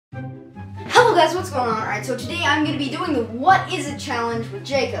guys, what's going on? Alright, so today I'm going to be doing the What Is It challenge with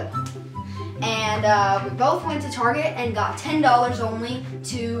Jacob. And we both went to Target and got $10 only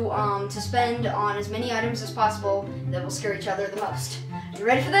to spend on as many items as possible that will scare each other the most. You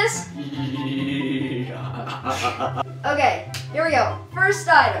ready for this? Yeah. Okay, here we go. First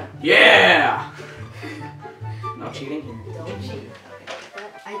item. Yeah! No cheating here. Don't cheat. Okay,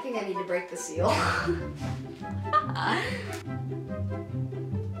 I think I need to break the seal.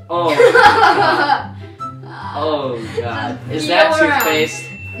 Oh god. Oh god. Is that toothpaste?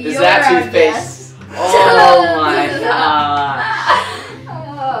 Is that toothpaste? Oh my god.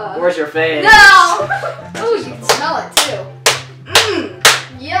 Where's your face? No! Oh, you can smell it too. Mmm,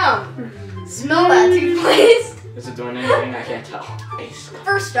 yum. Smell that toothpaste. Is it doing anything? I can't tell.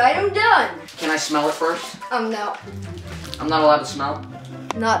 First item done. Can I smell it first? No. I'm not allowed to smell?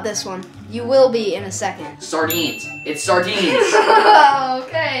 Not this one. You will be in a second. Sardines. It's sardines.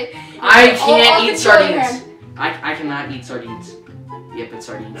 Okay. I can't I'll eat control your sardines. I cannot eat sardines. Yep, it's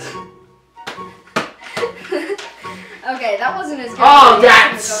sardines. Okay, that wasn't as good. Oh,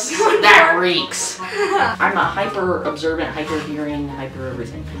 that reeks. I'm a hyper observant, hyper hearing, hyper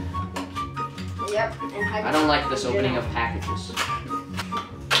everything. Yep, and hyper. I don't like this opening of packages.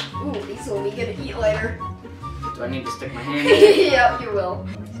 Ooh, these will be good to eat later. Do I need to stick my hand in? Yep, you will.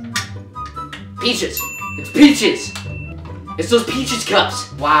 Peaches! It's peaches! It's those peaches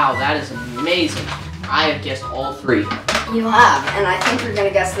cups! Wow, that is amazing. I have guessed all three. You have, and I think you're gonna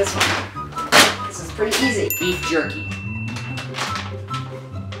guess this one. This is pretty easy. Beef jerky.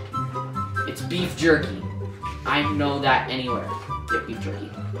 It's beef jerky. I know that anywhere. Get beef jerky.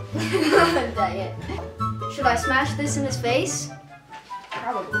 Dang it. Should I smash this in his face?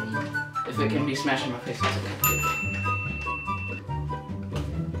 Probably. If it can be smashed in my face, it's okay.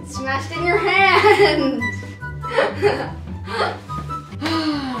 It's smashed in your hand!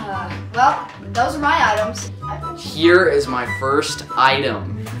 Well, those are my items. Here is my first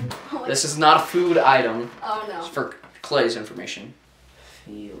item. This is not a food item. Oh no. It's for Clay's information.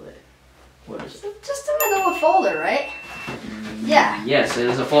 Feel it. What is it? Just a manila folder, right? Yeah. Yes, it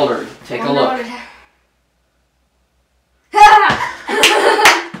is a folder. Take a look.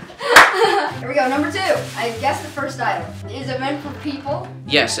 Here we go, number 2. I guessed the first item. Is it meant for people?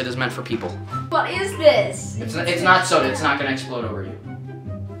 Yes, it is meant for people. What is this? It's not soda. It's not gonna explode over you.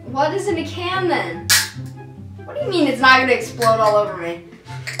 What is in a can then? What do you mean it's not gonna explode all over me?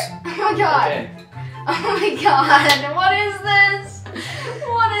 Oh my god. Okay. Oh my god. What is this?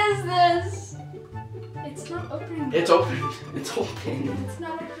 What is this? It's not opening. It's open. It's open. It's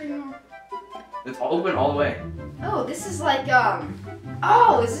not opening. It's open all the way. Oh, this is like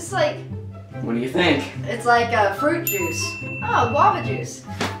oh, is this like? What do you think? It's like fruit juice. Oh, guava juice.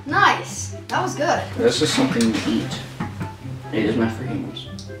 Nice. That was good. This is something to eat. It is meant for humans.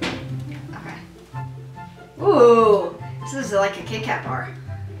 Okay. Ooh, this is like a Kit Kat bar.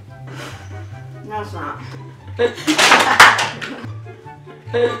 No, it's not.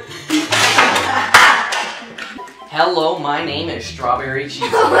 Hello, my name is Strawberry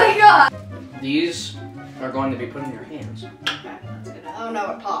Cheese. Oh my god. These are going to be put in your hands. Okay, that's good. Oh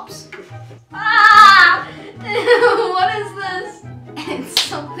no, it pops. Ah! Ew, what is this? It's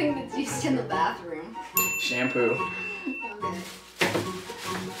something that's used in the bathroom. Shampoo. Okay.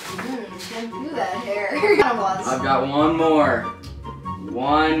 Shampoo that hair. I've got one more.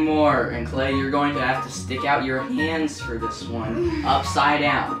 One more. And Clay, you're going to have to stick out your hands for this one. Upside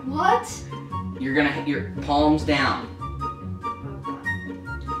down. What? You're gonna hit your palms down.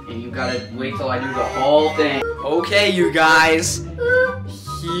 And you gotta wait till I do the whole thing. Okay, you guys.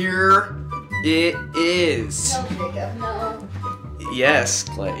 Here it is. No, Jacob, no. Yes,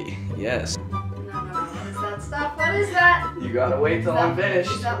 Clay. Yes. No. What is that stuff? What is that? You gotta wait till I'm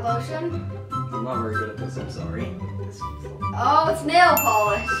finished. Is that lotion? I'm not very good at this, I'm sorry. Oh, it's nail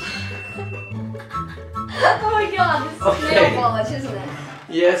polish. Oh my god, this is nail polish, isn't it?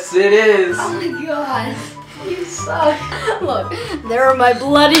 Yes, it is. Oh my god, you suck. Look, there are my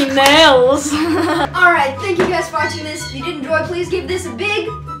bloody nails. Alright, thank you guys for watching this. If you did enjoy, please give this a big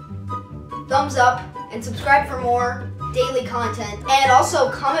thumbs up and subscribe for more daily content. And also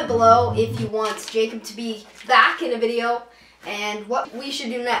comment below if you want Jacob to be back in a video and what we should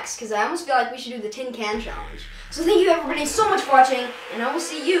do next, because I almost feel like we should do the tin can challenge. So thank you everybody so much for watching, and I will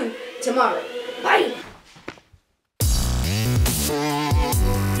see you tomorrow. Bye!